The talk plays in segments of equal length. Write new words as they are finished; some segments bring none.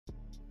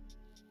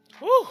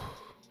Woo!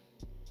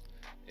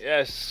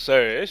 Yes,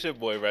 sir. It's your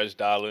boy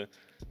RegDolla.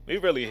 We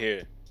really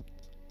here.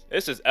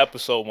 This is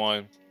episode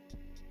 1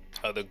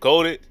 of the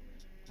Goated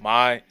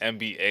My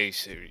NBA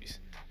series.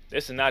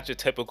 This is not your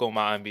typical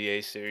My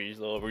NBA series,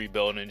 little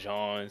rebuilding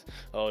Johns.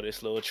 Oh,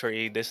 this little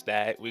trade, this,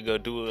 that. We gonna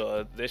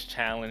do this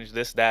challenge,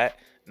 this, that.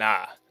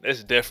 Nah, this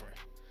is different.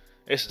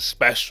 This is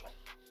special.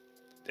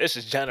 This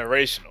is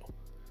generational.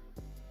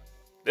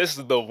 This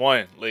is the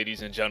one,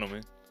 ladies and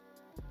gentlemen.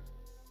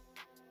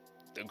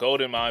 The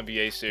Golden My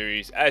NBA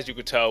series. As you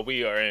can tell,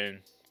 we are in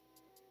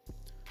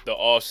the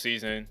off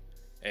season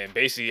and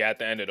basically at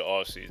the end of the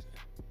off season.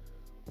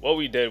 What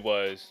we did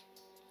was,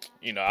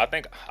 I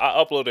think I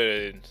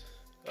uploaded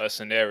a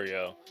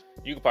scenario.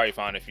 You can probably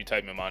find it if you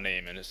type in my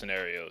name in the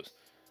scenarios.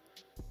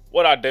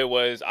 What I did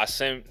was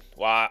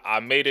I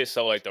made it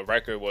so like the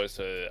record was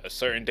to a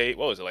certain date.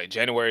 What was it, like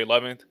January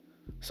 11th?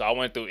 So I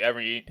went through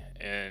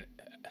and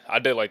I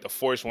did like the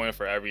force win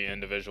for every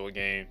individual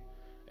game.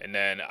 And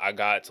then I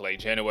got to like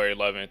January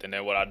 11th, and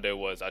then what I did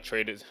was I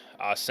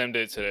simmed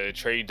it to the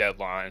trade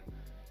deadline.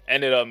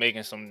 Ended up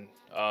making some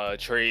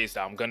trades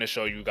that I'm gonna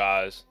show you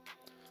guys.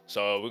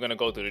 So we're gonna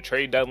go through the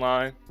trade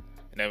deadline,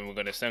 and then we're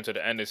gonna sim to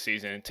the end of the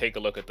season, take a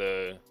look at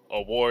the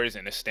awards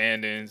and the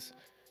standings,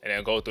 and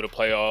then go through the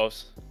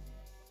playoffs.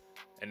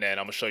 And then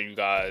I'm gonna show you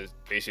guys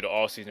basically the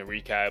all-season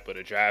recap of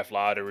the draft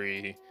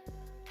lottery,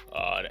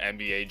 the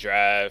NBA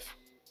draft,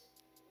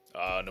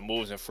 the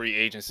moves in free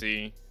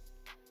agency.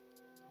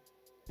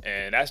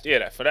 And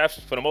for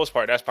the most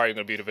part, that's probably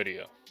gonna be the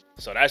video.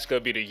 So that's gonna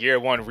be the year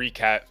 1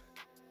 recap,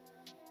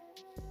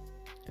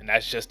 and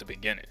that's just the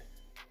beginning.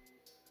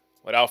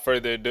 Without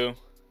further ado,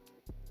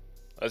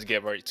 let's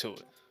get right to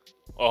it.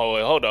 Oh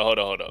wait, hold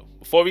up.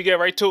 Before we get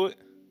right to it,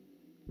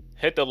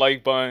 hit the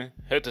like button,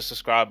 hit the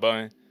subscribe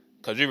button,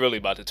 cause we're really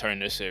about to turn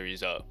this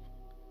series up.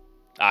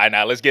 Alright,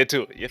 now let's get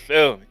to it. You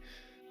feel me?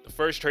 The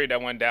first trade that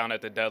went down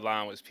at the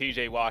deadline was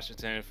PJ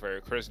Washington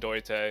for Chris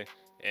Duarte.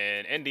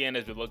 And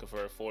Indiana's been looking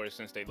for a forward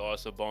since they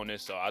lost a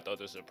bonus, so I thought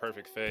this was a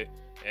perfect fit.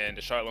 And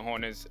the Charlotte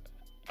Hornets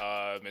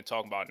been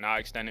talking about not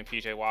extending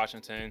PJ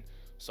Washington,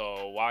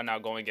 so why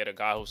not go and get a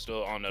guy who's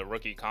still on the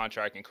rookie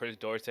contract? And Chris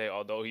Duarte,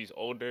 although he's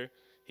older,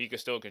 he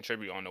could still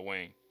contribute on the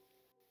wing.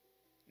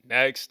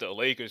 Next, the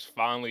Lakers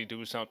finally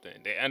do something.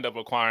 They end up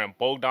acquiring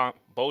Bojan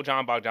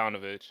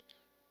Bogdanovic,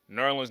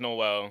 Nerlens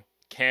Noel,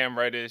 Cam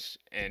Reddish,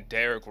 and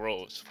Derrick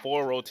Rose,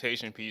 4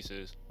 rotation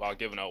pieces, while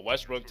giving up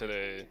Westbrook to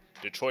the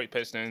Detroit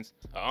Pistons,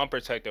 an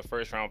unprotected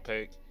first-round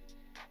pick,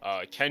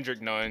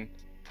 Kendrick Nunn,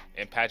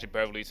 and Patrick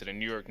Beverley to the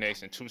New York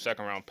Knicks, and 2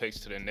 second-round picks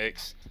to the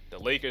Knicks. The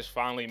Lakers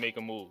finally make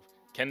a move.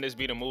 Can this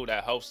be the move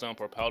that helps them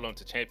propel them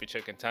to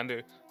championship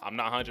contender? I'm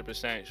not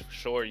 100%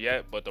 sure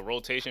yet, but the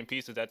rotation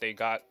pieces that they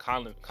got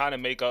kind of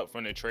make up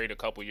from the trade a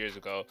couple years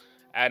ago.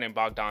 Adding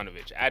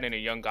Bogdanovic, adding a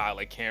young guy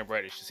like Cam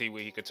Reddish to see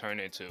what he could turn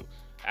into,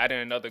 adding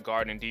another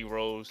guard in D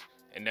Rose,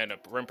 and then a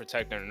rim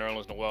protector in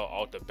Nerlens Noel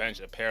off the bench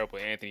to pair up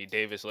with Anthony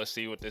Davis. Let's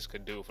see what this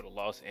could do for the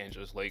Los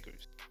Angeles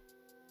Lakers.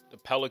 The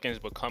Pelicans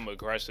become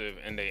aggressive,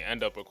 and they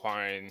end up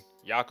acquiring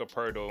Jakob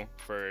Poeltl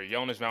for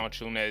Jonas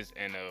Valanciunas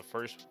and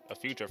a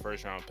future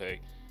first-round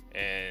pick.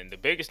 And the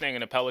biggest thing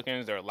in the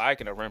Pelicans, they're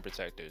lacking a rim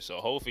protector.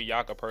 So hopefully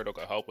Jakob Poeltl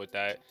can help with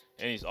that.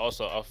 And he's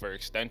also up for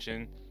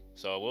extension.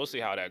 So we'll see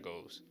how that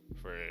goes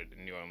for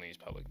the New Orleans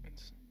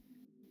Pelicans.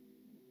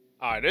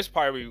 Alright, this is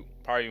probably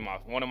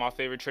one of my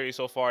favorite trades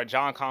so far.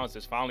 John Collins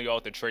is finally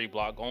off the trade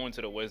block, going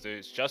to the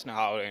Wizards. Justin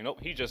Holiday,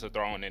 nope, he's just a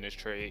throw-in in this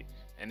trade.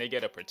 And they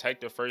get a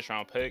protected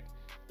first-round pick.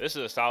 This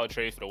is a solid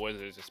trade for the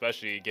Wizards,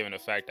 especially given the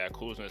fact that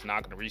Kuzma is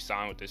not going to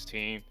re-sign with this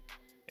team.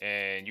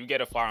 And you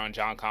get a flyer on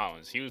John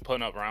Collins. He was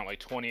putting up around like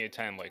 20 and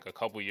 10 like a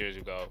couple years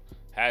ago.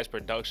 Has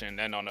production.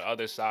 Then on the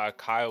other side,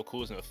 Kyle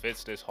Kuzma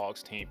fits this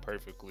Hawks team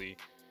perfectly.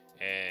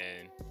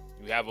 And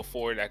you have a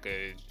forward that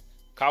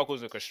Kyle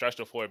Kuzma could stretch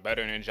the floor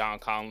better than John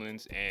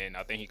Collins, and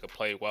I think he could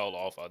play well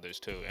off others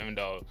too. Even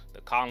though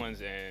the Collins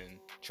and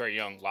Trae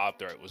Young lob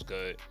threat was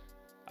good,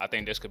 I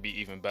think this could be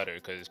even better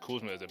because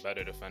Kuzma is a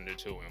better defender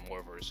too and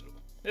more versatile.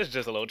 This is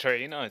just a little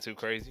trade, nothing too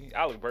crazy.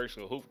 Alec Burks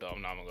will hoop though,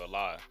 I'm not gonna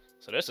lie.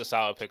 So this is a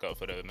solid pickup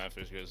for the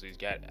Memphis Grizzlies,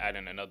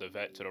 adding another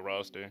vet to the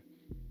roster.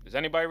 Does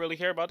anybody really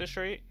care about this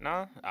trade?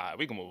 Nah? Alright,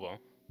 we can move on.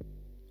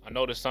 I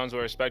know the Suns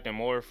were expecting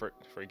more for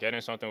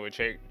getting something with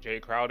Jay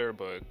Crowder,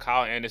 but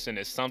Kyle Anderson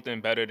is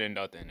something better than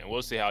nothing, and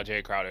we'll see how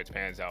Jay Crowder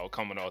pans out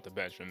coming off the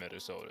bench from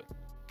Minnesota.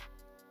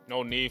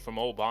 No need for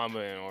Mo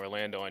Bamba in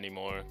Orlando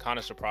anymore. Kind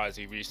of surprised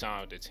he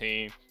re-signed with the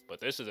team,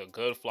 but this is a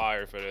good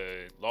flyer for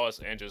the Los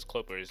Angeles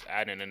Clippers,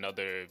 adding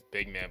another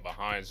big man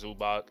behind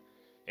Zubac.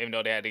 Even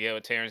though they had to get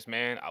with Terrence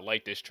Mann, I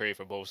like this trade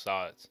for both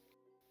sides.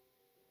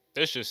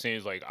 This just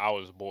seems like I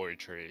was bored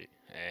trade.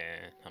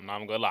 And I'm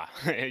not gonna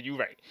lie, you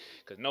right,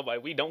 because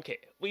we don't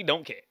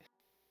care.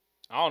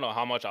 I don't know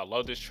how much I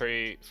love this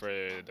trade for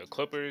the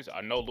Clippers.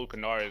 I know Luke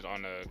Kennard is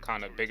on a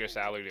kind of bigger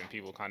salary than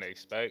people kind of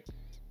expect,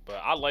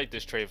 but I like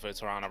this trade for the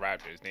Toronto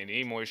Raptors. They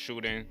need more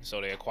shooting, so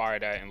they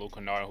acquired that in Luke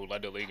Kennard, who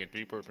led the league in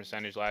three-point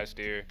percentage last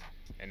year.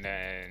 And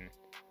then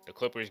the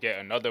Clippers get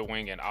another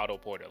wing in Otto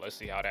Porter. Let's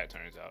see how that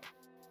turns out.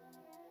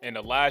 In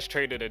the last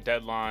trade of the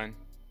deadline,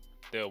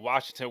 the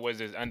Washington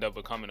Wizards end up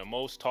becoming the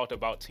most talked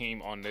about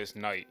team on this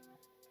night.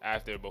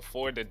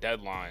 Before the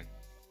deadline,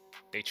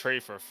 they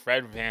trade for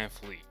Fred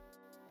VanVleet.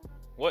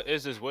 What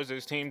is this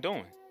Wizards team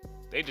doing?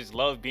 They just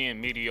love being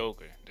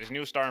mediocre. This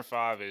new starting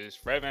five is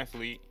Fred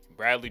VanVleet,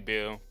 Bradley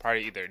Beal,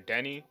 probably either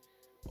Denny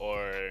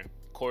or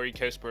Corey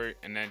Kispert,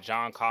 and then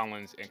John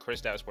Collins and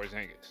Kristaps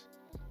Porzingis.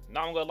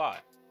 Not gonna lie.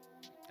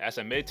 That's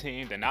a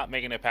mid-team. They're not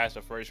making it past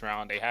the first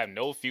round. They have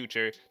no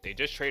future. They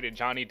just traded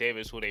Johnny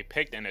Davis, who they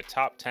picked in the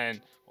top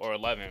 10 or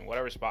 11,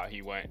 whatever spot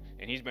he went,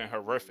 and he's been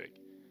horrific.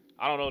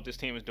 I don't know what this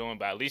team is doing,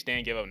 but at least they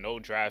didn't give up no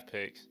draft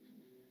picks.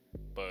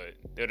 But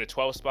they're the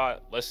 12th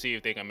spot. Let's see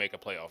if they can make a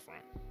playoff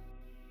run.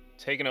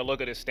 Taking a look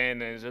at the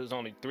standings, there's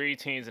only 3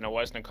 teams in the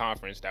Western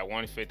Conference that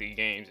won 50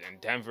 games, and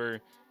Denver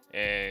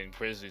and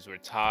Grizzlies were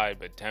tied,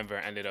 but Denver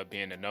ended up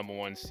being the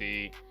 #1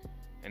 seed.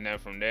 And then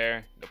from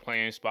there, the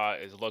playing spot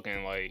is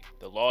looking like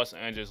the Los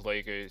Angeles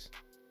Lakers,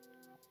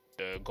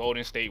 the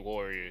Golden State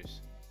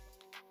Warriors,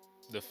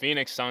 the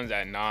Phoenix Suns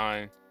at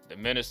 9, the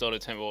Minnesota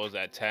Timberwolves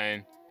at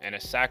 10, and the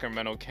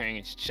Sacramento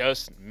Kings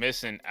just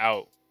missing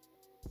out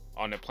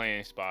on the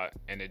playing spot.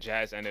 And the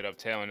Jazz ended up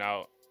tailing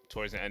out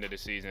towards the end of the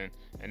season.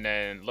 And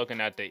then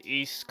looking at the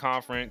East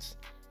Conference,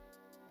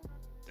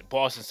 the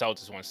Boston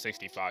Celtics won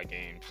 65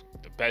 games.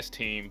 The best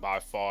team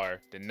by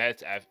far. The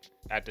Nets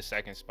at the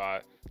 2nd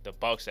spot. The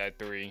Bucks at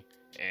 3.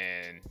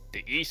 And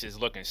the East is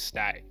looking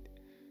stacked.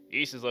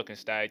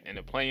 And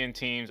the playing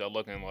teams are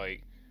looking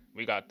like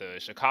we got the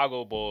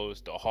Chicago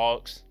Bulls, the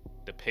Hawks,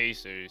 the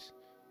Pacers,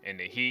 and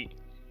the Heat.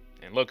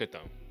 And look at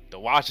them. The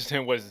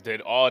Washington Wizards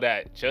did all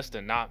that just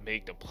to not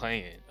make the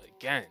play-in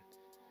again.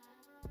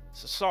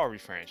 It's a sorry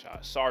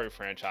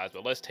franchise.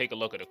 But let's take a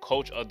look at the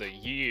Coach of the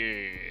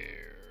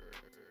Year.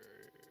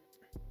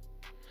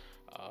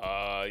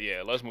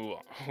 Yeah, let's move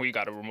on. We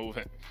got to remove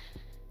him.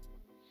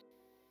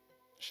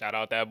 Shout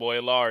out that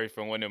boy Larry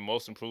for winning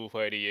Most Improved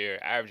Player of the Year,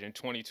 averaging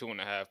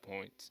 22.5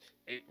 points,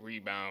 8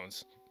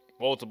 rebounds,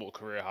 multiple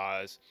career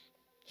highs.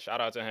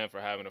 Shout out to him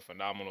for having a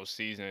phenomenal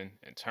season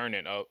and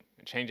turning up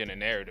and changing the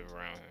narrative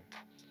around him.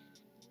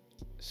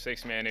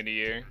 6th Man of the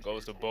Year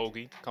goes to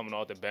Bogey, coming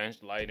off the bench,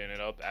 lighting it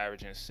up,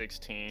 averaging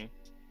 16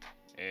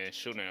 and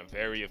shooting a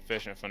very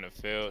efficient from the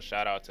field.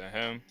 Shout out to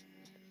him.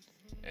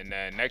 And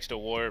then next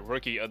award,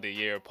 Rookie of the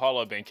Year,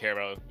 Paolo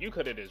Banchero. You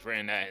could have just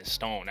written that in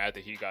stone after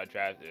he got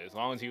drafted. As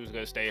long as he was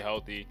going to stay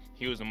healthy,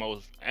 he was the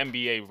most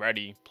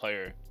NBA-ready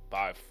player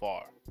by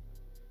far.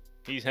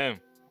 He's him.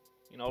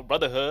 You know,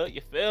 brotherhood,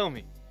 you feel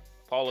me?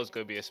 Paolo's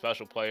going to be a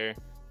special player.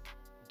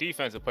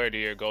 Defensive Player of the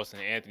Year goes to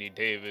Anthony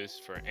Davis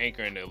for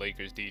anchoring the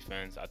Lakers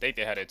defense. I think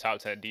they had a top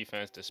 10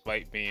 defense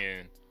despite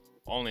being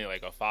only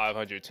like a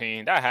 500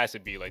 team. That has to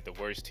be like the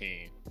worst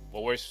team.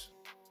 Well,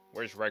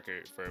 worst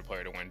record for a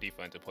player to win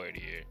Defensive Player of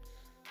the Year.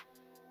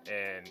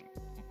 And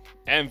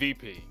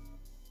MVP.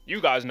 You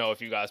guys know, if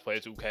you guys play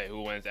 2K,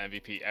 who wins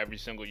MVP every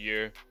single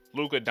year.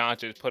 Luka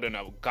Doncic putting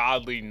up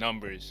godly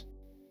numbers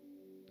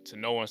to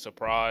no one's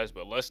surprise.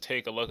 But let's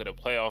take a look at the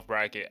playoff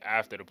bracket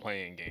after the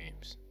playing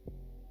games.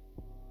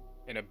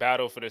 In a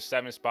battle for the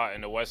 7th spot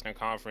in the Western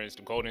Conference,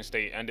 the Golden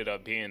State ended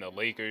up being the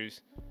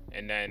Lakers.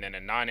 And then in a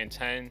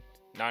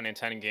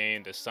 9-10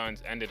 game, the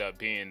Suns ended up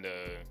being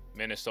the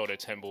Minnesota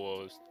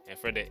Timberwolves. And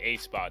for the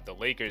 8th spot, the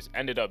Lakers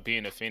ended up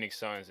being the Phoenix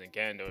Suns.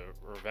 Again, the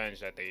revenge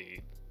that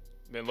they've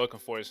been looking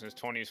for since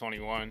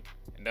 2021.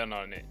 And then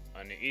on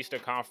the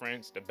Eastern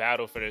Conference, the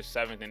battle for the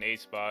 7th and 8th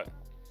spot,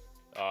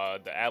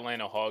 the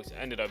Atlanta Hawks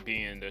ended up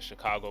being the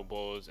Chicago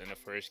Bulls in the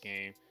first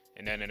game.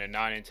 And then in a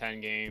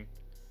 9-10 game,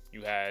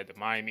 you had the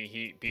Miami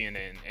Heat being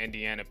the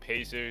Indiana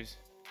Pacers.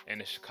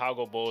 And the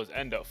Chicago Bulls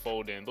end up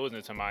folding,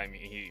 losing to Miami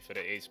Heat for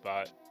the 8th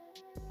spot.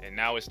 And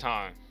now it's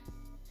time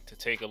to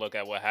take a look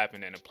at what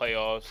happened in the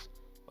playoffs.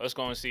 Let's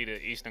go and see the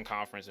Eastern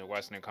Conference and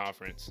Western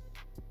Conference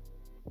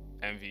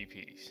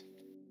MVPs.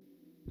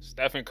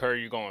 Stephen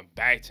Curry going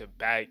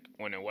back-to-back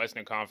winning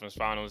Western Conference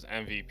Finals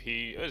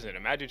MVP. Is it a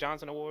Magic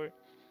Johnson Award?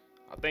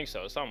 I think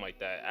so, something like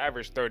that.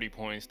 Averaged 30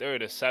 points. They're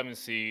the 7th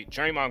seed.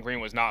 Draymond Green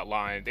was not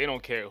lying. They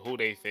don't care who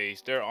they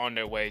face. They're on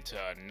their way to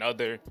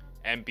another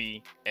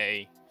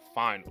NBA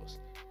Finals.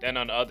 Then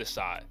on the other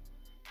side,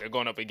 they're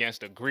going up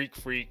against the Greek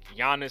freak,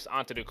 Giannis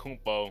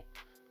Antetokounmpo,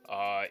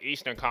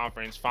 Eastern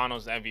Conference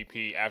Finals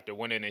MVP after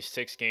winning his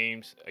 6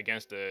 games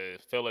against the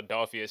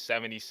Philadelphia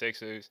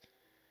 76ers.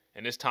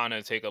 And it's time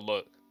to take a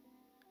look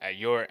at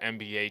your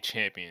NBA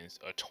champions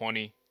of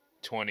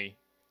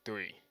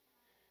 2023.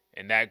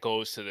 And that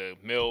goes to the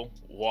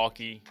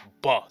Milwaukee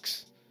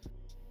Bucks.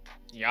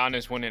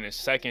 Giannis winning his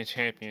 2nd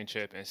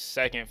championship and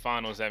 2nd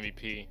Finals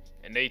MVP.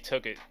 And they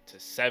took it to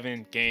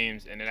 7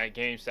 games. And in that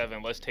game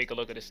 7, let's take a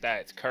look at the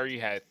stats. Curry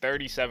had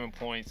 37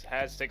 points,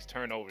 had 6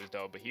 turnovers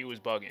though, but he was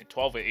bugging.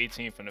 12 of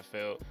 18 from the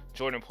field.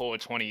 Jordan Poole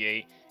with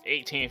 28,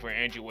 18 for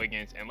Andrew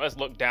Wiggins. And let's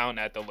look down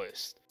at the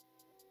list.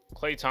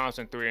 Klay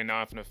Thompson 3 of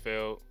 9 from the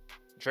field.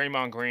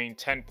 Draymond Green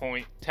 10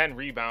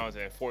 rebounds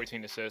and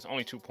 14 assists.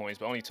 Only 2 points,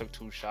 but only took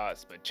 2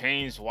 shots. But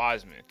James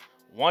Wiseman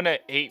 1 of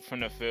 8 from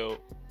the field.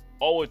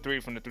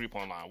 0-3 from the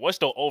three-point line. What's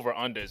the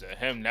over-unders of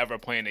him never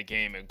playing a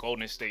game in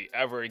Golden State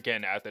ever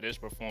again after this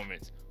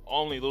performance,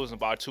 only losing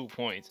by 2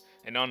 points?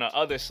 And on the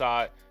other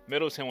side,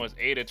 Middleton was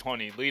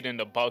 8-20, leading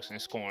the Bucks in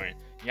scoring.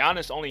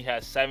 Giannis only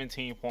had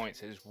 17 points,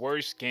 his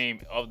worst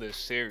game of the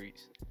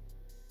series.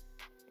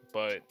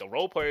 But the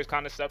role players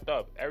kind of stepped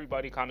up.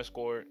 Everybody kind of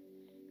scored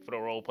for the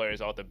role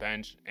players off the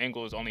bench.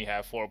 Ingles only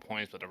had 4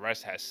 points, but the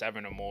rest had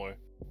 7 or more.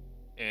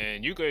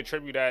 And you could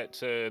attribute that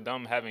to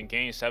them having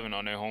game 7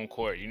 on their home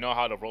court. You know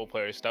how the role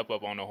players step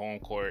up on the home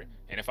court.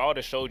 And if I would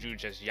have showed you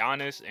just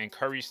Giannis and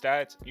Curry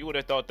stats, you would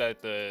have thought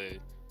that the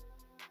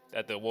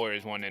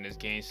Warriors won in this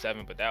game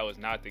 7, but that was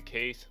not the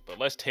case. But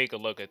let's take a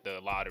look at the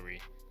lottery,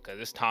 because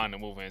it's time to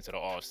move into the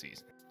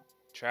offseason.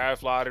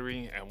 Draft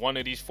lottery, and one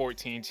of these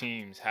 14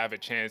 teams have a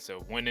chance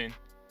of winning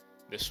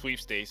the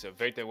sweepstakes of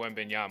Victor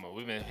Wembanyama.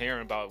 We've been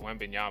hearing about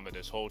Wembanyama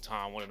this whole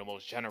time, one of the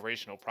most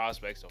generational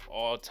prospects of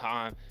all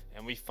time,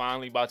 and we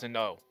finally about to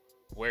know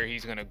where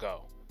he's gonna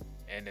go.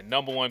 And the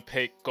number 1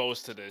 pick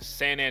goes to the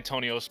San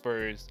Antonio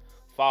Spurs,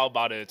 followed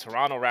by the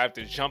Toronto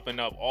Raptors jumping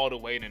up all the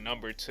way to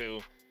number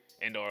 2,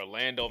 and the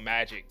Orlando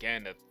Magic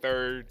getting the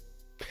 3rd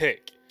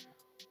pick.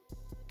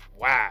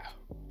 Wow,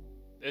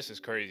 this is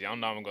crazy.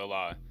 I'm not even gonna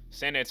lie.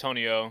 San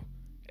Antonio,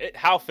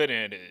 how fitting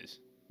it is.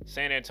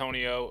 San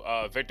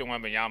Antonio, Victor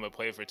Wembanyama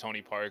played for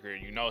Tony Parker.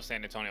 You know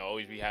San Antonio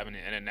always be having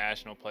the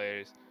international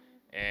players.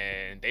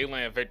 And they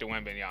land Victor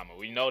Wembanyama.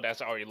 We know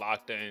that's already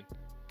locked in.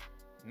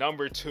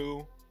 Number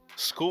 2,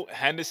 Scoot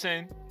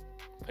Henderson,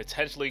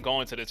 potentially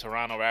going to the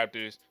Toronto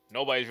Raptors.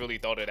 Nobody's really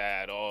thought of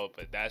that at all,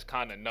 but that's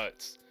kind of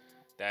nuts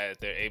that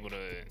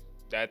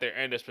they're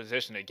in this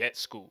position to get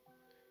Scoot.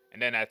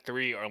 And then at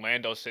 3,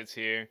 Orlando sits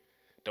here.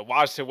 The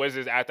Washington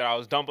Wizards, after I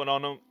was dumping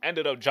on them,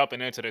 ended up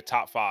jumping into the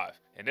top 5.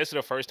 And this is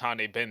the first time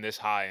they've been this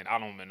high in I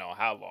don't even know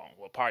how long.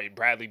 Well, probably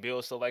Bradley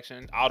Beal's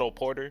selection, Otto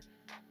Porter.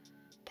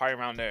 Probably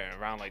around there,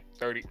 around like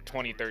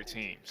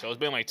 2013. So it's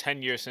been like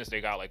 10 years since they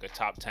got like a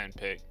top 10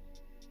 pick.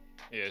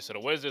 Yeah, so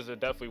the Wizards are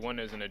definitely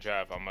winners in the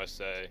draft, I must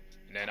say.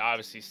 And then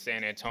obviously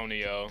San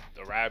Antonio,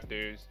 the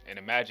Raptors, and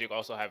the Magic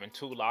also having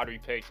 2 lottery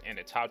picks and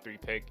a top 3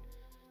 pick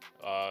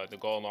to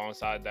go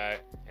alongside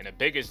that. And the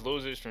biggest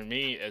losers for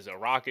me is the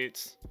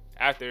Rockets.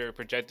 After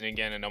projecting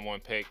again a number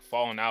 1 pick,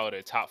 falling out of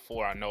the top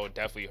 4, I know it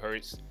definitely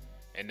hurts.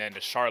 And then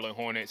the Charlotte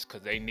Hornets,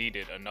 because they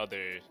needed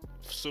another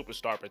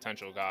superstar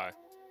potential guy.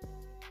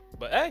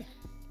 But hey,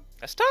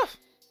 that's tough.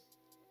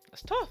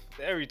 That's tough.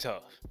 Very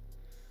tough.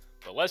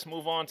 But let's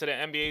move on to the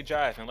NBA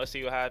draft and let's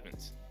see what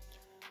happens.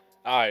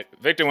 All right,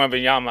 Victor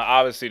Wembanyama,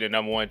 obviously the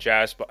number one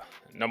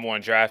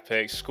draft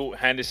pick. Scoot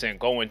Henderson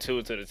going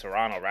to the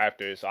Toronto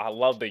Raptors. I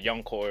love the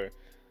young core.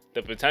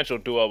 The potential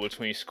duo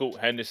between Scoot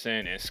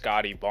Henderson and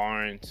Scotty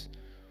Barnes.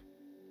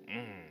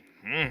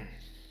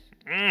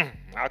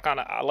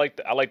 I like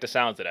the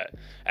sounds of that.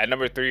 At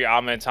number 3,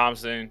 Amen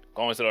Thompson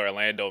going to the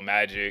Orlando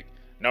Magic.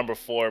 Number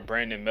 4,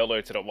 Brandon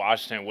Miller to the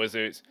Washington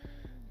Wizards.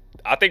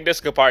 I think this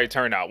could probably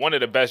turn out one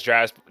of the best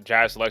draft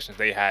selections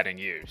they had in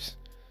years.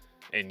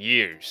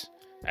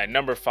 At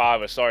number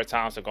 5, Asar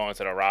Thompson going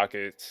to the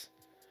Rockets.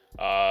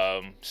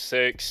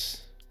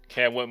 6,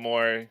 Cam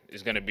Whitmore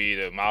is going to be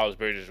the Miles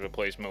Bridges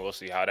replacement. We'll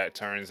see how that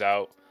turns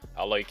out.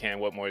 I like Cam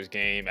Whitmore's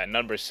game. At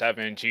number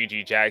 7,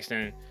 G.G.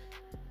 Jackson.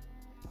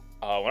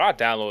 When I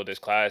downloaded this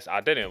class,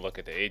 I didn't look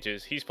at the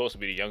ages. He's supposed to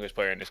be the youngest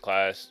player in this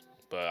class,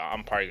 but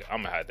I'm going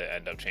to have to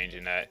end up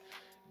changing that.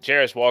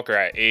 Jarris Walker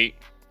at 8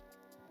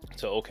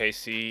 to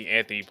OKC.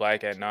 Anthony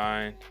Black at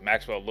 9.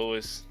 Maxwell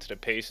Lewis to the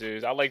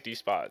Pacers. I like these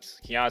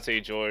spots.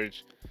 Keontae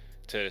George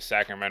to the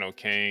Sacramento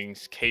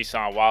Kings.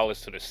 Kason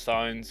Wallace to the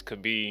Suns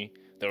could be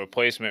the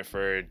replacement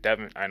for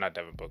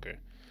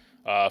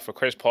for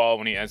Chris Paul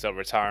when he ends up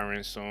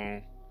retiring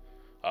soon.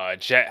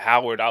 Jet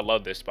Howard, I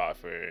love this spot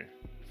for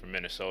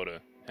Minnesota.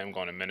 Him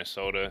going to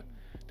Minnesota.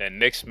 Then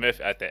Nick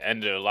Smith at the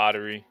end of the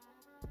lottery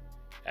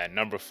at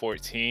number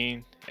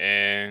 14.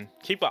 And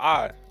keep an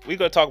eye. We're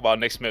going to talk about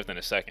Nick Smith in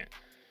a second,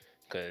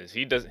 because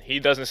he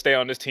doesn't stay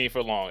on this team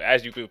for long,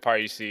 as you could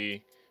probably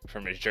see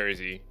from his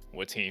jersey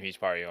what team he's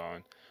probably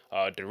on.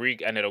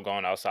 Derek ended up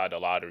going outside the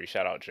lottery.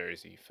 Shout out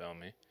Jersey, feel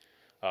me?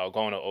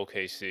 Going to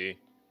OKC.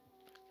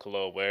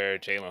 Khalil Ware,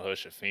 Jalen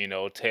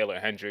Hood-Schifino, Taylor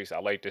Hendricks. I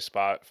like this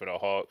spot for the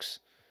Hawks.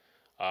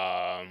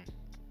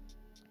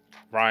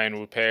 Ryan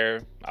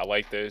Rupert. I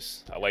like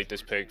this. I like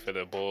this pick for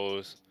the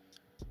Bulls.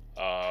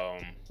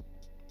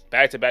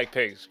 Back-to-back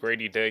picks,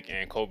 Grady Dick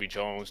and Kobe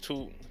Jones.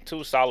 Two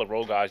solid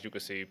role guys you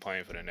could see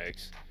playing for the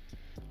Knicks.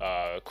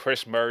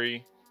 Chris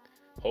Murray.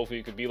 Hopefully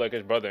he could be like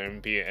his brother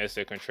and be an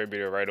instant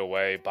contributor right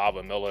away.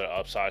 Baba Miller,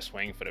 upside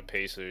swing for the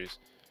Pacers.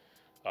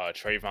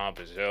 Trayvon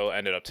Brazile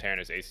ended up tearing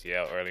his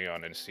ACL early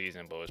on in the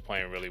season, but was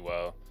playing really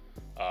well.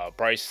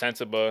 Bryce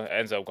Sensabaugh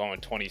ends up going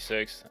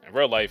 26. In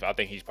real life, I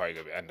think he's probably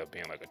going to end up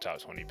being like a top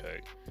 20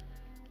 pick.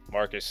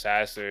 Marcus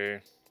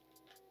Sasser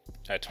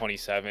at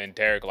 27.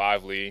 Derek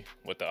Lively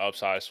with the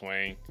upside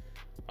swing.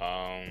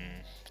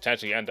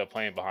 Potentially end up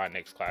playing behind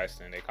Nick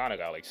Claxton. They kind of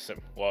got like,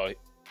 well,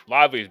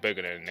 Lively is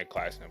bigger than Nick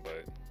Claxton,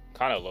 but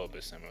kind of a little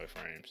bit similar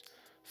frames.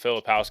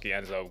 Filipowski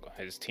ends up,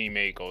 his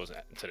teammate goes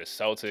to the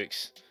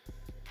Celtics.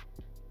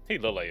 He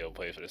looked like he'll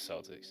play for the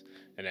Celtics.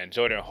 And then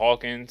Jordan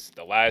Hawkins,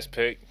 the last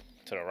pick,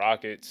 to the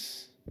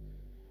Rockets.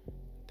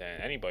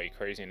 Then anybody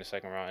crazy in the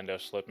second round end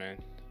up slipping.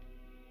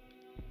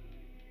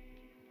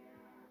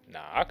 Nah,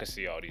 I could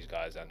see all these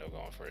guys end up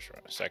going first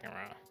round, second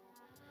round.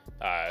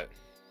 Alright.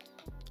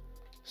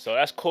 So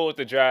that's cool with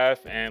the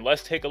draft. And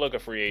let's take a look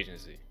at free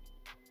agency.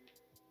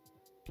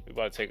 We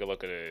about to take a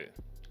look at the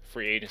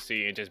free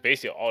agency and just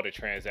basically all the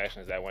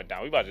transactions that went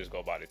down. We about to just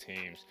go by the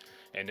teams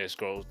and just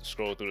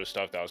scroll through the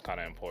stuff that was kind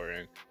of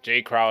important.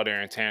 Jay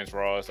Crowder and Terrence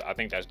Ross, I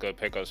think that's good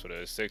pickups for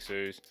the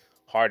Sixers.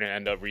 Harden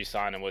end up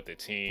re-signing with the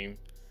team.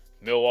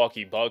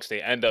 Milwaukee Bucks,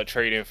 they end up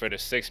trading for the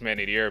 6th man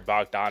of the year,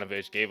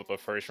 Bogdanovich, gave up a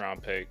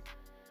first-round pick,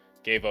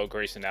 gave up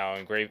Grayson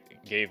Allen,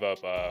 gave up,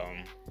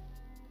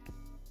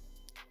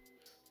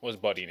 what's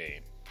Buddy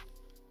name?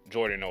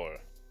 Jordan Noah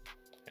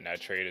in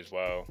that trade as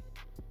well.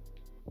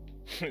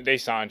 They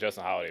signed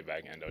Justin Holiday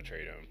back and end up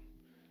trading him.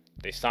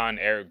 They signed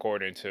Eric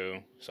Gordon too.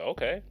 So,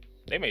 okay.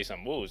 They made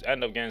some moves.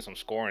 End up getting some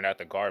scoring at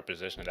the guard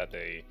position that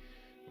they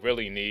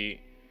really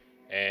need.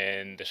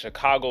 And the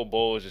Chicago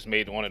Bulls just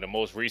made one of the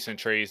most recent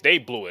trades. They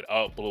blew it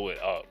up.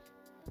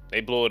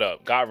 They blew it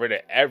up. Got rid of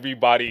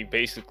everybody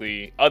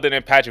basically. Other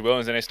than Patrick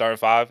Williams in their starting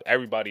five,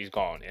 everybody's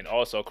gone. And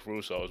also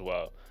Caruso as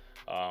well.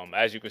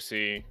 As you can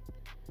see,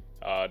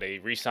 they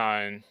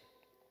re-signed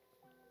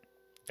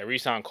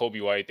Kobe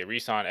White. They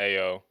re-signed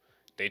Ayo.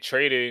 They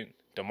traded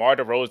DeMar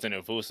DeRozan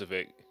and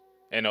Vucevic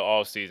in the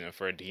offseason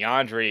for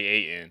DeAndre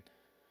Ayton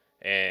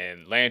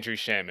and Landry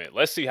Shamet.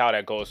 Let's see how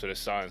that goes for the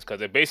Suns, because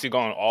they're basically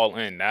going all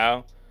in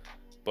now.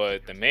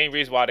 But the main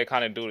reason why they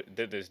kind of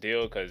did this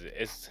deal, because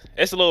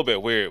it's a little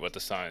bit weird with the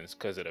Suns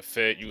because of the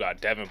fit. You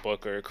got Devin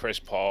Booker, Chris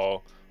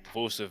Paul,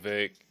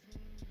 Vucevic,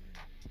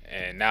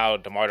 and now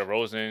DeMar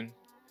DeRozan.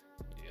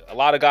 A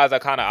lot of guys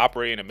that kind of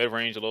operate in the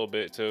mid-range a little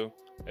bit too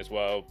as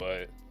well,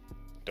 but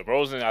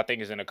DeRozan, I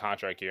think, is in a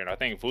contract year, and I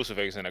think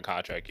Vucevic is in a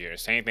contract year.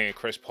 Same thing with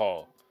Chris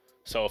Paul.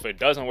 So if it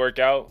doesn't work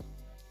out,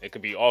 it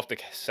could be off the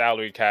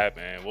salary cap,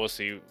 and we'll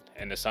see,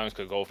 and the Suns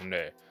could go from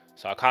there.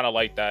 So I kind of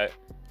like that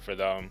for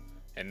them.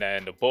 And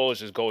then the Bulls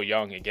just go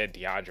young and get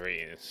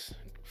DeAndre Ayton,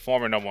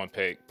 former #1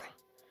 pick.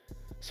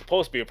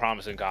 Supposed to be a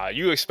promising guy.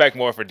 You expect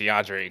more for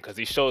DeAndre because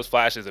he shows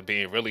flashes of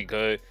being really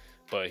good,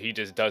 but he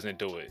just doesn't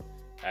do it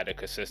at a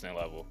consistent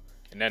level.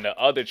 And then the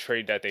other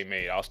trade that they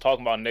made, I was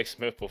talking about Nick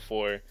Smith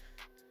before.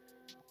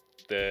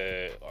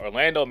 The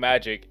Orlando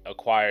Magic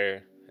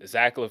acquire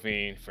Zach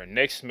LaVine for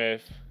Nick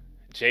Smith,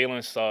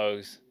 Jalen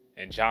Suggs,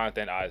 and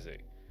Jonathan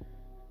Isaac.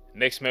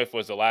 Nick Smith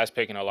was the last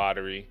pick in the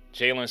lottery.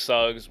 Jalen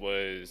Suggs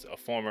was a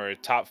former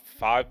top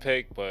 5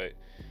 pick, but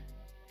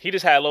he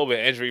just had a little bit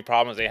of injury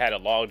problems. They had a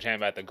log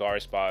jam at the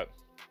guard spot.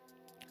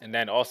 And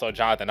then also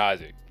Jonathan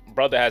Isaac.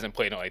 Brother hasn't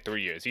played in like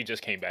 3 years. He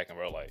just came back in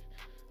real life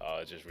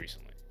just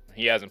recently.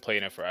 He hasn't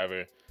played in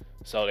forever.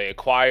 So they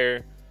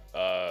acquire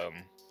an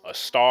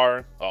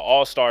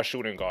all-star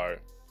shooting guard.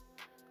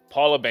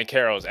 Paolo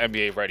Banchero's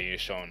NBA ready and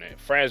showing it.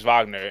 Franz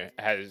Wagner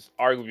has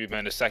arguably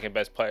been the second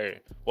best player,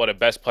 well, the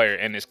best player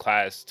in this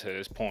class to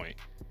this point.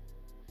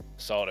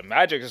 So the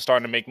Magic is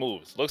starting to make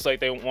moves. Looks like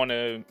they want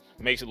to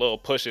make little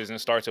pushes and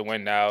start to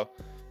win now.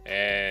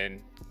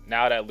 And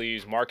now that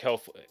leaves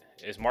Markelle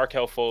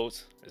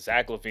Fultz,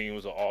 Zach LaVine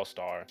was an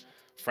all-star.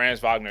 Franz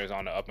Wagner is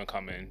on the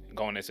up-and-coming,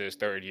 going into his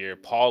 3rd year.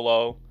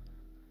 Paulo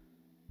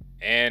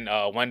and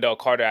Wendell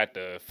Carter at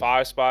the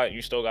 5 spot.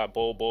 You still got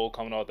Bull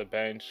coming off the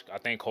bench. I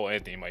think Cole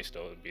Anthony might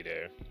still be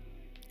there.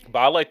 But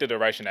I like the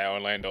direction that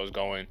Orlando is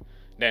going.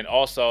 Then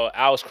also,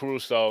 Alex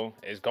Caruso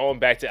is going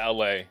back to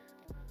LA,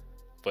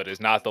 but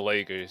it's not the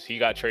Lakers. He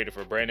got traded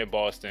for Brandon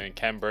Boston,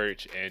 Ken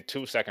Birch, and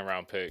 2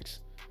 second-round picks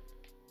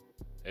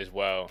as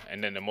well.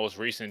 And then the most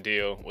recent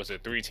deal was a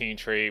 3-team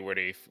trade where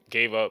they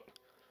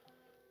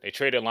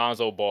traded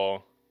Lonzo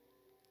Ball.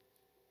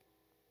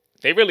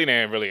 They really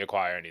didn't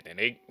acquire anything.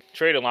 They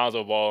traded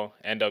Lonzo Ball,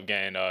 end up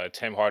getting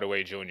Tim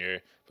Hardaway Jr.,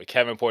 but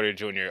Kevin Porter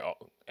Jr.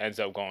 ends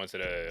up going to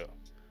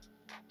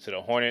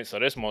the Hornets. So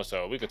this more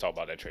so, we could talk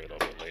about that trade a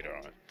little bit later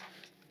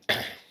on.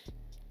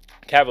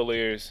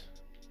 Cavaliers,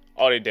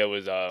 all they did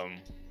was they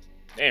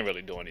didn't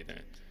really do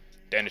anything.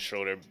 Dennis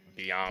Schroeder,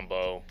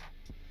 Biyombo.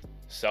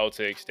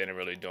 Celtics didn't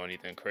really do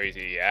anything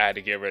crazy. I had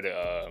to get rid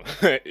of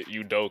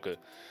Udoka.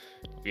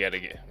 We had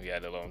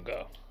to let him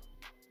go.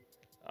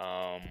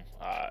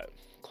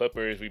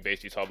 Clippers, we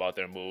basically talk about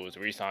their moves.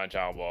 Re-signed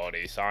John Wall.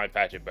 They signed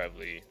Patrick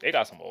Beverley. They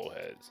got some old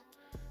heads.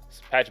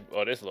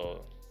 This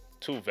little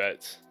 2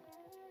 vets.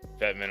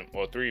 3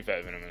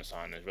 vet minimum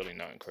signings. Really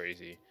nothing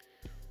crazy.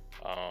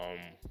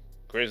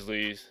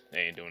 Grizzlies,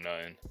 they ain't doing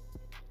nothing.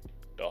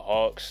 The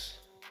Hawks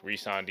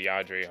re-signed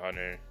DeAndre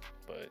Hunter,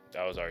 but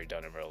that was already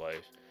done in real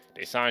life.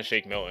 They signed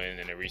Shake Milton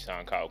and they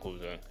re-signed Kyle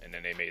Kuzma, and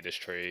then they made this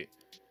trade.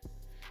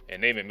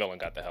 And Nathan Millen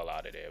got the hell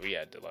out of there. We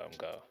had to let him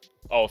go.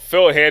 Oh,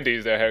 Phil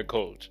Handy's their head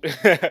coach.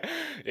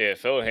 Yeah,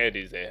 Phil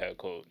Handy's their head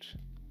coach.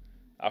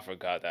 I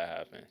forgot that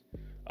happened.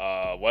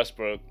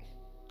 Westbrook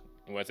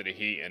went to the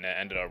Heat and then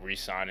ended up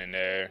re-signing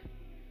there.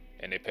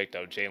 And they picked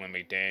up Jalen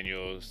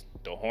McDaniels.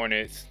 the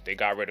Hornets. They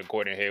got rid of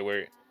Gordon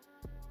Hayward.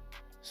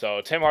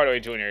 So Tim Hardaway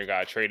Jr.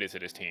 got traded to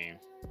this team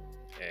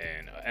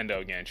and ended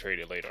up getting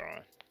traded later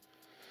on.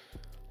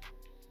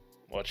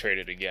 Well,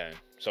 traded again.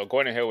 So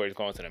Gordon Hayward is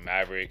going to the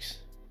Mavericks.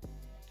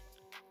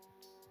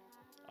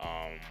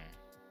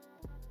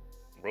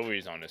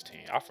 Ruby's on this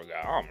team. I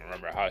forgot. I don't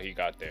remember how he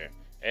got there.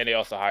 And they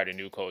also hired a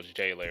new coach,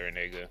 Jay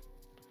Larranaga.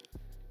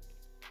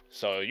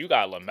 So you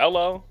got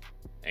LaMelo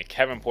and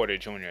Kevin Porter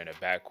Jr. in the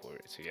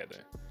backcourt together.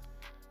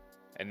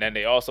 And then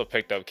they also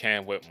picked up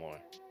Cam Whitmore.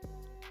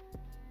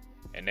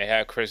 And they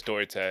had Chris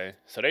Duarte.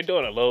 So they're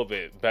doing a little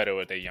bit better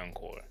with their young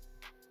core.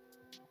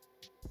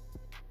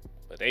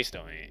 But they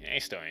still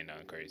ain't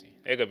nothing crazy.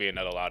 They could be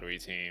another lottery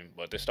team,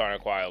 but they're starting to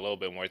acquire a little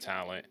bit more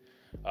talent.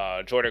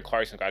 Jordan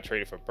Clarkson got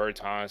traded for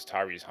Bertans,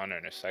 Tyrese Hunter,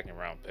 and a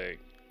second-round pick.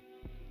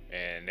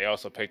 And they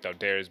also picked up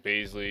Darius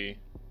Bazley.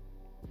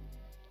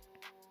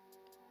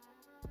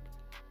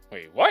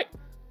 Wait, what?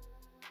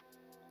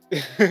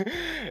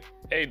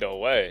 Ain't no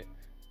way.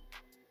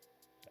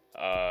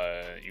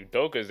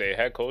 Udoka's their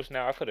head coach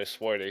now. I could have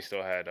swore they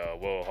still had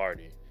Will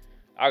Hardy.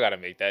 I gotta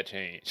make that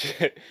change.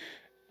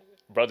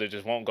 Brother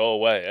just won't go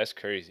away. That's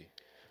crazy.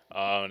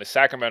 The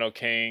Sacramento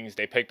Kings,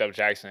 they picked up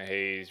Jackson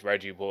Hayes,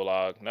 Reggie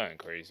Bullock. Nothing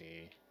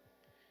crazy.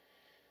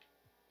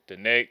 The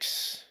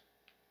Knicks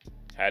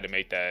had to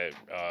make that,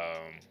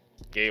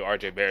 gave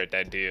RJ Barrett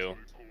that deal.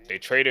 They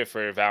traded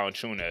for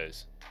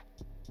Valanciunas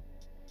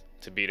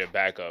to be the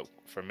backup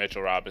for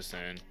Mitchell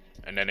Robinson.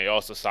 And then they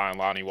also signed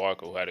Lonnie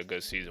Walker, who had a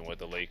good season with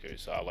the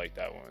Lakers. So I like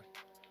that one.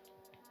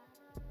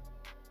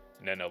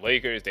 And then the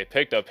Lakers, they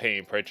picked up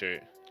Payton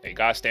Pritchard. They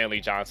got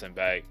Stanley Johnson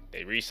back.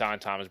 They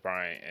re-signed Thomas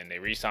Bryant. And they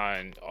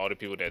re-signed all the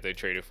people that they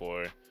traded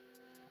for.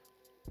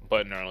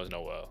 But Nerlens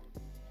Noel.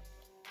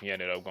 He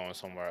ended up going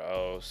somewhere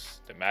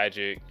else. The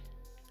Magic.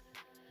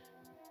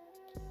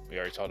 We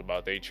already talked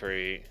about they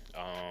trade.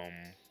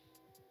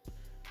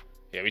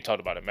 Yeah, we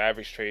talked about the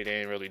Mavericks trade. They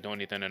didn't really do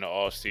anything in the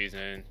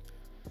offseason.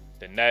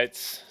 The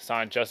Nets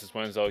signed Justice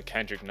Winslow,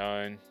 Kendrick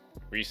Nunn,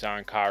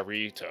 re-signed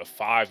Kyrie to a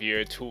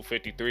 5-year,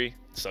 $253.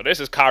 So this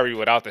is Kyrie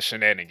without the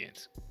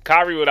shenanigans.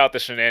 Kyrie without the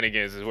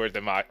shenanigans is worth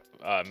the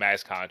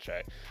max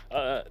contract.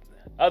 Other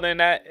than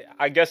that,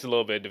 I guess a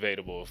little bit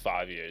debatable.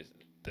 5 years,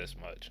 this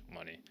much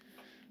money.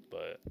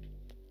 But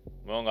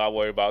we don't got to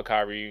worry about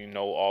Kyrie,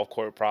 no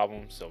off-court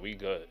problems, so we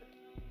good.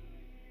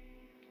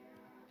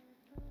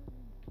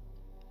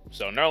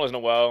 So Nerlens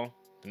Noel,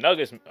 the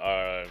Nuggets,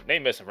 they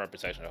missing rim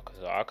protection,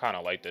 so I kind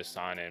of like this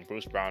signing.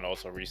 Bruce Brown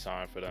also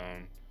re-signed for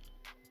them.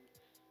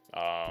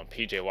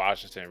 PJ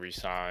Washington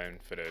re-signed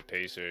for the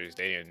Pacers.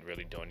 They didn't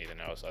really do anything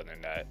else other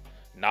than that.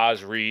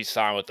 Naz Reid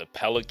signed with the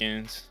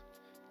Pelicans.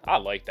 I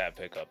like that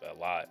pickup a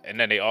lot. And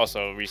then they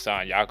also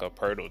re-signed Jakob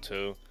Poeltl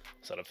too.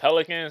 So the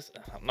Pelicans,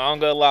 I'm not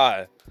gonna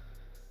lie,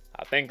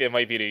 I think they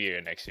might be the year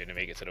next year to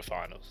make it to the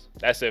finals.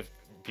 That's if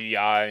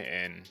BI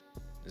and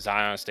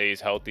Zion stays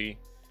healthy.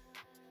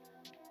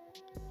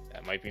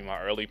 That might be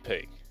my early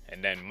pick.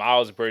 And then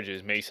Miles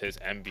Bridges makes his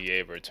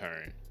NBA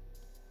return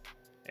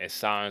and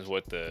signs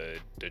with the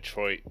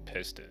Detroit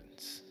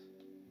Pistons.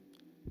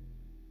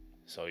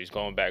 So he's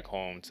going back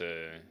home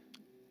to...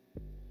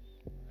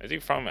 Is he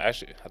from...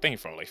 Actually, I think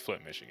he's from like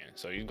Flint, Michigan.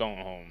 So he's going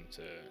home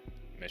to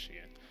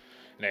Michigan.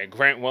 And then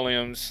Grant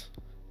Williams,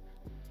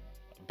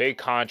 a big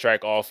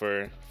contract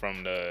offer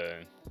from the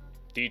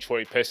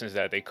Detroit Pistons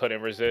that they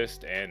couldn't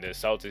resist, and the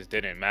Celtics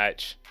didn't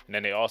match. And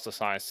then they also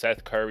signed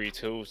Seth Curry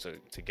too,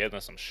 to give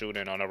them some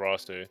shooting on the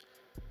roster.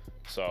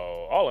 So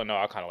all in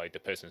all, I kind of like the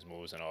Pistons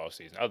moves in the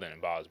offseason, other than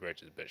Miles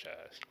Bridges' bitch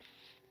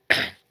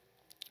ass.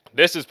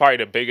 This is probably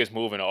the biggest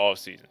move in the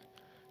offseason.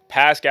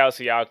 Pascal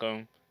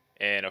Siakam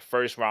and a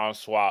first-round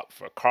swap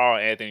for Karl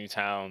Anthony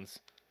Towns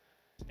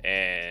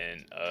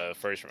and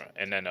first round,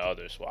 and then the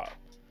other swap.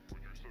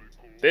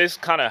 This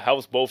kind of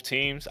helps both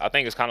teams. I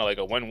think it's kind of like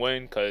a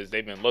win-win because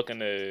they've been looking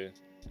to...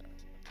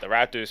 The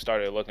Raptors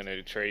started looking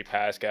to trade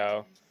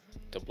Pascal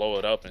to blow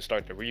it up and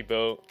start the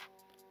rebuild.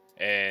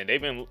 And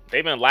they've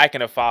been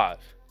lacking a 5.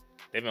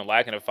 They've been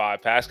lacking a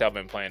 5. Pascal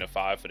been playing a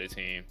 5 for the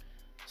team.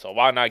 So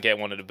why not get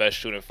one of the best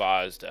shooting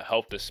 5s to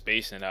help the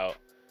spacing out?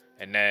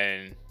 And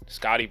then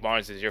Scotty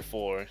Barnes is your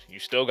 4. You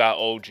still got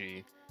OG.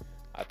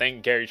 I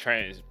think Gary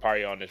Trent is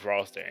probably on this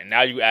roster. And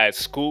now you add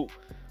Scoot.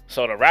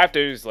 So the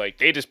Raptors, like,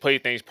 they just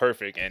played things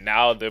perfect. And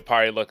now they're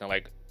probably looking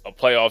like a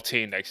playoff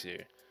team next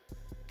year.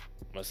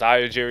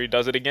 Masai Ujiri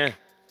does it again.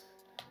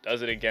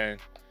 Does it again.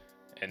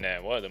 And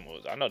then what other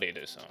moves? I know they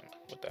did something.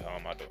 What the hell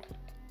am I doing?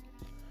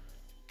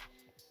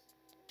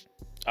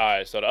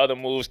 Alright, so the other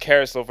moves,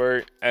 Karis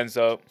LeVert ends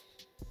up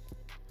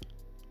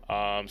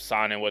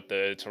signing with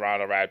the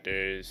Toronto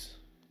Raptors.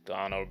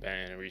 Dono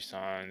Ban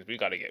resigns. We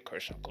got to get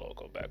Christian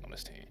Koloko back on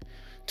this team.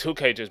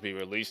 2K just be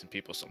releasing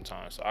people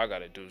sometimes, so I got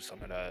to do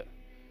some of that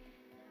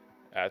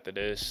after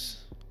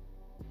this.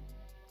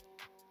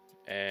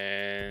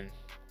 And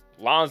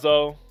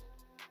Lonzo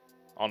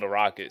on the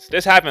Rockets.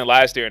 This happened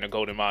last year in the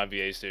Golden Mile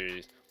NBA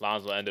series.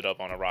 Lonzo ended up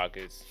on the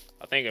Rockets.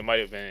 I think it might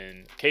have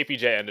been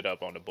KPJ ended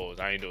up on the Bulls.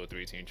 I didn't do a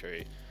 3-team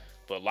trade.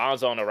 But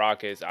Lonzo on the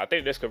Rockets, I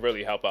think this could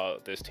really help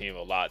out this team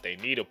a lot. They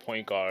need a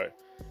point guard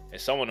and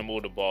someone to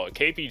move the ball.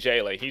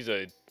 KPJ, like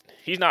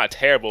he's not a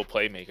terrible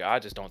playmaker. I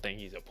just don't think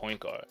he's a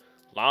point guard.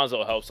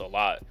 Lonzo helps a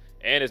lot.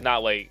 And it's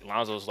not like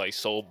Lonzo's like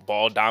so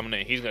ball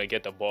dominant. He's gonna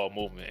get the ball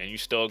movement. And you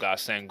still got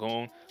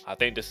Sengun. I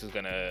think this is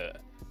gonna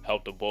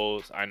help the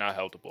Bulls. Not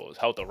help the Bulls.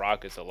 Help the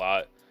Rockets a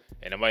lot.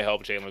 And it might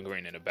help Jalen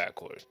Green in the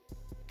backcourt.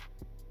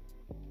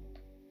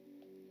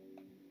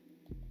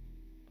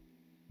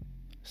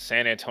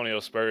 San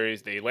Antonio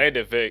Spurs, they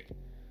landed Vic.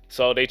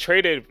 So they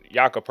traded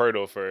Jakob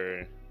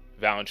for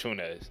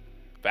Valanciunas.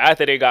 But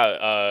after they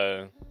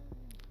got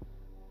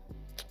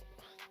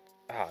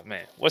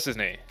what's his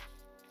name?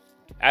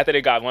 After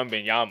they got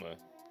Wembanyama,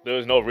 there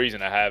was no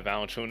reason to have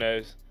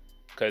Valanciunas.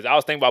 Because I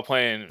was thinking about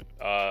playing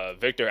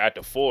Victor at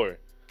the 4.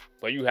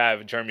 But you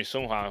have Jeremy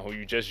Sohan, who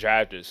you just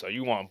drafted. So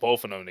you want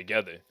both of them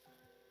together.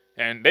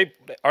 And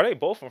are they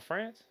both from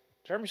France?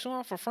 Jeremy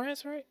Sohan from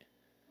France, right?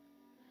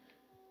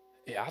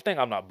 Yeah, I think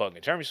I'm not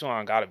bugging. Jeremy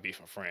Sohan got to be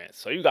from France.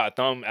 So you got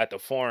them at the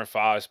 4 and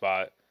 5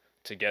 spot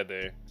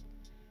together.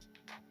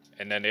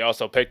 And then they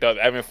also picked up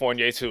Evan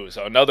Fournier too.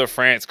 So another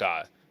France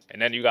guy.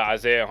 And then you got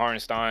Isaiah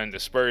Hartenstein. The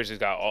Spurs just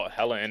got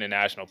hella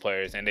international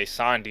players. And they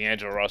signed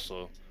D'Angelo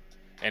Russell.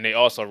 And they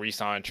also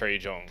re-signed Trey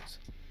Jones.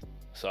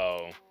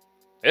 So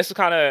this is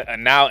kind of a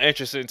now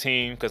interesting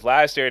team. Because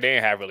last year they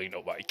didn't have really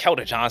nobody.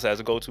 Keldon Johnson as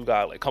a go-to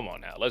guy. Like, come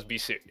on now. Let's be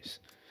serious.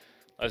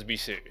 Let's be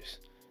serious.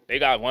 They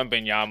got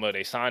Wembanyama.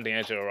 They signed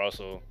D'Angelo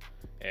Russell.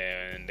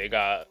 And they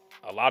got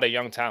a lot of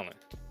young talent.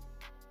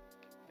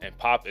 And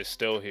Pop is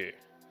still here.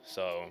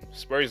 So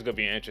Spurs is going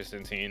to be an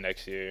interesting team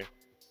next year.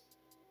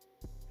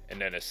 And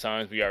then the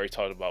Suns, we already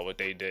talked about what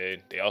they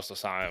did. They also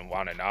signed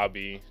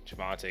Watanabe,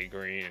 Javonte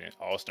Green, and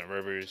Austin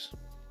Rivers.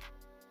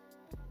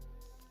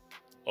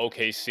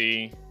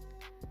 OKC,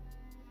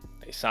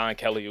 they signed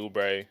Kelly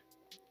Oubre.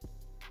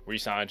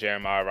 Re-signed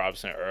Jeremiah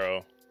Robinson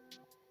Earl.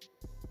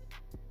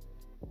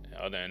 And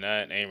other than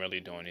that, they ain't really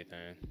doing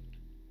anything.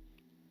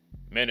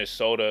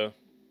 Minnesota,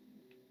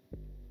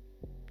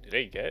 did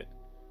they get?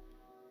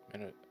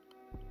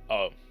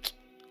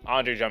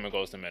 Andre Drummond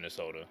goes to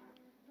Minnesota.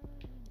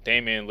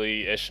 Damian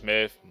Lee, Ish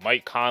Smith,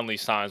 Mike Conley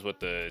signs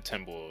with the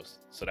Timberwolves.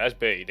 So that's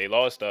big. They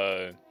lost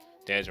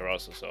D'Angelo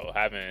Russell. So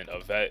having a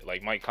vet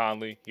like Mike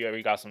Conley, he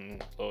already got some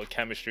little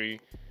chemistry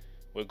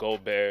with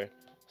Gobert.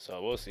 So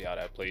we'll see how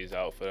that plays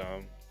out for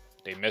them.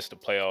 They missed the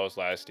playoffs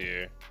last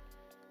year.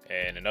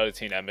 And another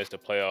team that missed the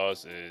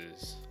playoffs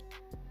is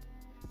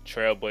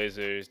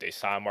Trailblazers. They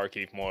signed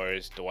Markieff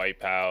Morris,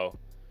 Dwight Powell,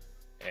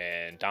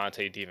 and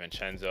Dante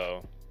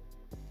DiVincenzo.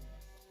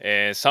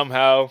 And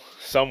somehow,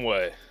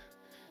 somewhat,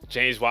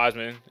 James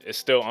Wiseman is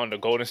still on the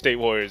Golden State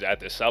Warriors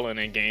after selling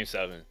in Game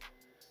 7.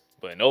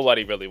 But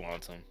nobody really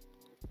wants him.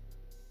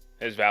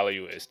 His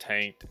value is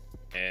tanked.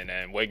 And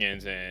then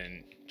Wiggins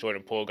and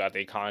Jordan Poole got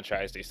their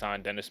contracts. They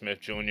signed Dennis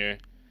Smith Jr.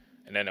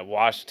 And then the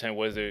Washington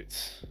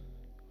Wizards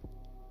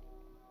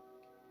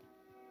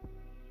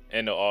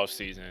in the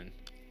offseason.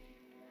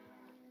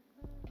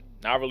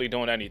 Not really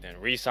doing anything.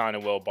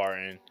 Re-signing Will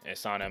Barton and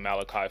signing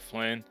Malachi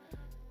Flynn.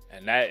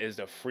 And that is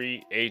the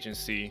free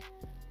agency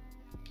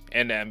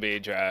in the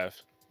NBA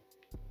draft.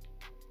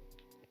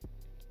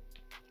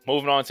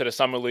 Moving on to the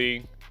Summer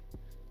League.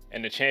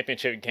 In the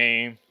championship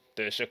game,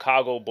 the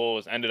Chicago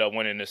Bulls ended up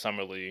winning the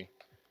Summer League.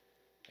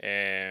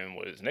 And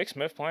was Nick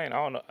Smith playing? I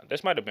don't know.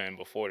 This might have been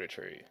before the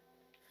trade.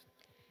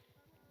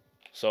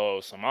 So,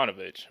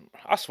 Simonovic,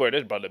 I swear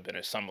this brother been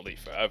in Summer League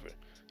forever.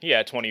 He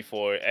had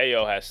 24.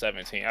 Ayo had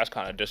 17. That's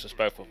kind of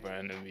disrespectful for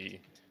him to be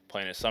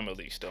playing in Summer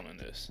League still in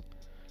this.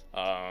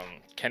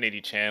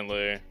 Kennedy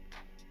Chandler,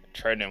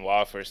 Trendon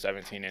Watford,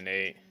 17 and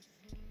 8.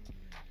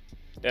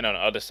 Then on the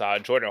other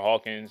side, Jordan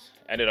Hawkins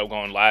ended up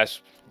going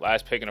last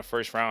pick in the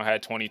first round,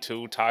 had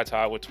 22.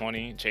 Ty with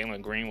 20.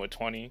 Jalen Green with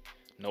 20.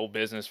 No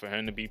business for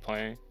him to be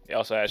playing. They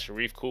also had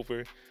Sharif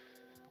Cooper.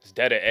 It's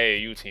dead at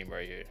AAU team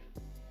right here.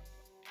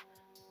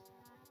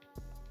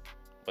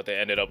 But they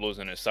ended up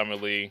losing the Summer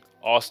League.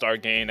 All-Star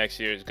game next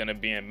year is going to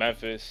be in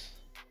Memphis.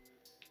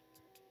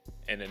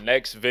 In the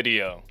next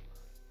video,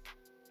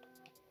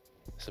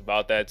 it's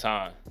about that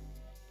time.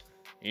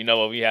 You know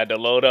what we had to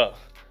load up.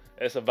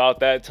 It's about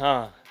that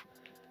time.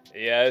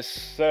 Yes,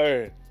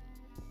 sir.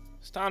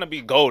 It's time to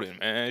be golden,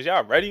 man. Is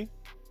y'all ready?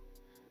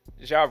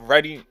 Is y'all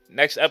ready?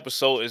 Next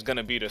episode is going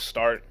to be the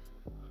start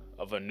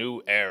of a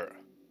new era.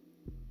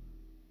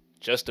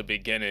 Just the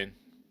beginning.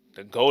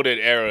 The golden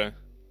era.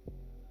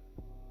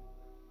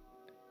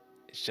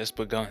 It's just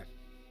begun.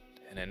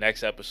 In the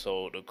next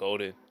episode, the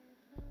Golden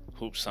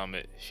Hoop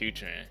Summit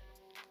featuring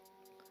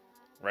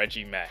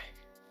Reggie Mack,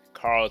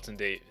 Carlton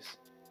Davis,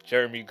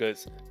 Jeremy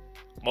Goodson,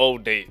 Mo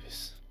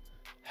Davis,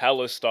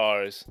 hella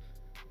stars.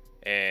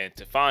 And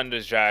to find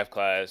this draft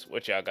class,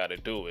 what y'all got to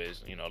do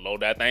is,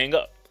 load that thing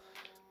up.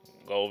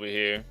 Go over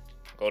here,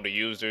 go to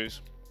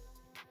users.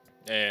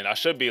 And I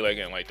should be in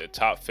the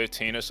top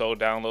 15 or so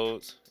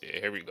downloads.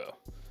 Yeah, here we go.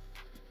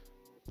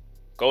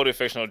 Go to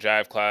fictional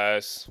draft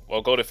class.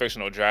 Well, go to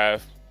fictional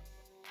draft.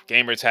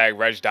 Gamertag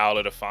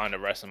RegDolla to find the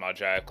rest of my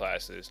draft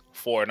classes.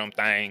 4 of them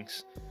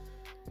things.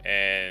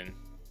 And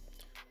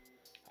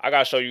I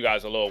gotta show you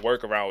guys a little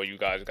workaround what you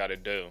guys gotta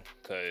do,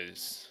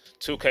 because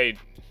 2K,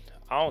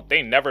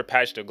 they never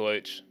patched the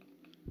glitch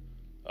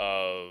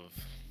of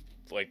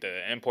like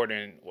the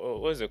importing,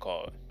 what is it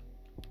called?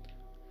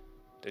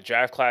 The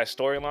draft class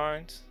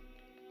storylines.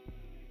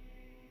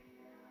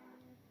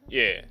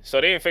 Yeah,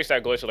 so they didn't fix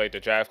that glitch of like the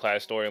draft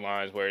class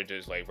storylines where it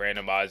just like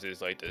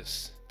randomizes like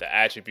the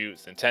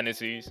attributes and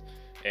tendencies.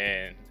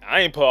 And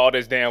I ain't put all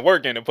this damn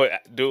work in to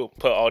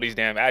put all these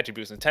damn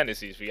attributes and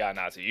tendencies for y'all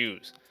not to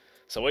use.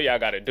 So what y'all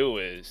gotta do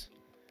is,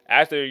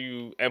 after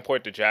you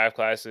import the draft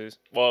classes,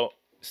 well,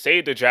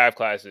 save the draft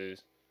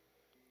classes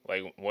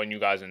like when you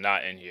guys are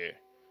not in here.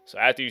 So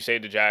after you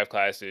save the draft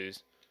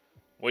classes,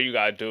 what you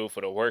gotta do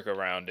for the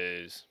workaround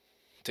is,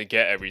 to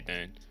get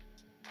everything,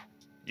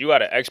 you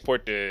gotta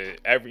export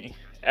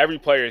every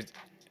player's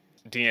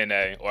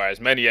DNA, or as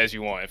many as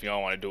you want if you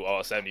don't want to do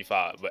all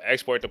 75, but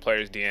export the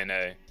player's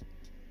DNA.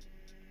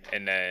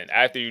 And then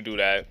after you do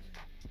that,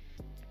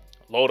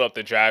 load up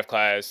the draft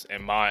class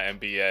in my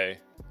NBA.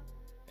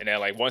 And then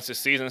like once the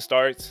season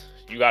starts,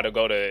 you got to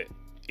go to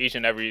each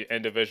and every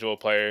individual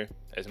player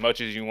as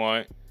much as you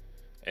want,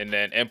 and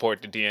then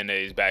import the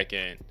DNAs back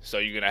in. So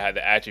you're going to have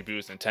the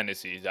attributes and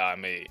tendencies that I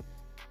made,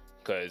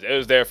 because it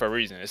was there for a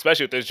reason,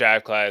 especially with this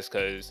draft class.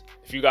 Because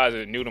if you guys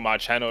are new to my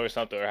channel or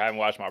something, or haven't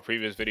watched my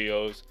previous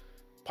videos,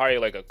 probably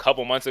like a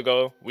couple months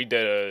ago, we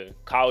did a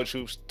College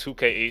Hoops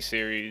 2K8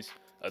 series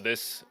of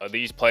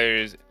these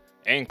players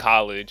in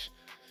college,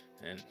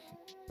 and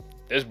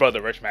this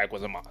brother Rich Mac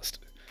was a monster.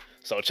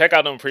 So check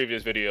out them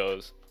previous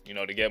videos, you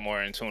know, to get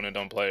more in tune with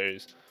them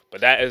players.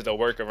 But that is the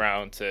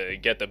workaround to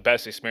get the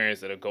best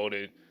experience of the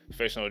goated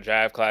fictional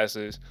draft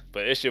classes.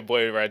 But it's your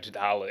boy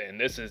RegDolla, and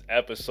this is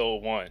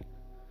episode 1.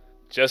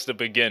 Just the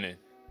beginning.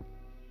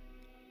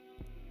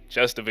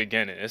 Just the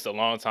beginning. It's a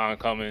long time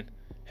coming.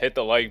 Hit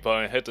the like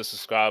button, hit the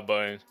subscribe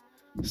button.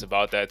 It's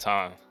about that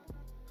time.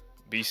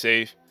 Be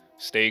safe,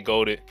 stay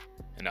goated,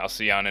 and I'll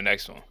see you on the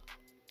next one.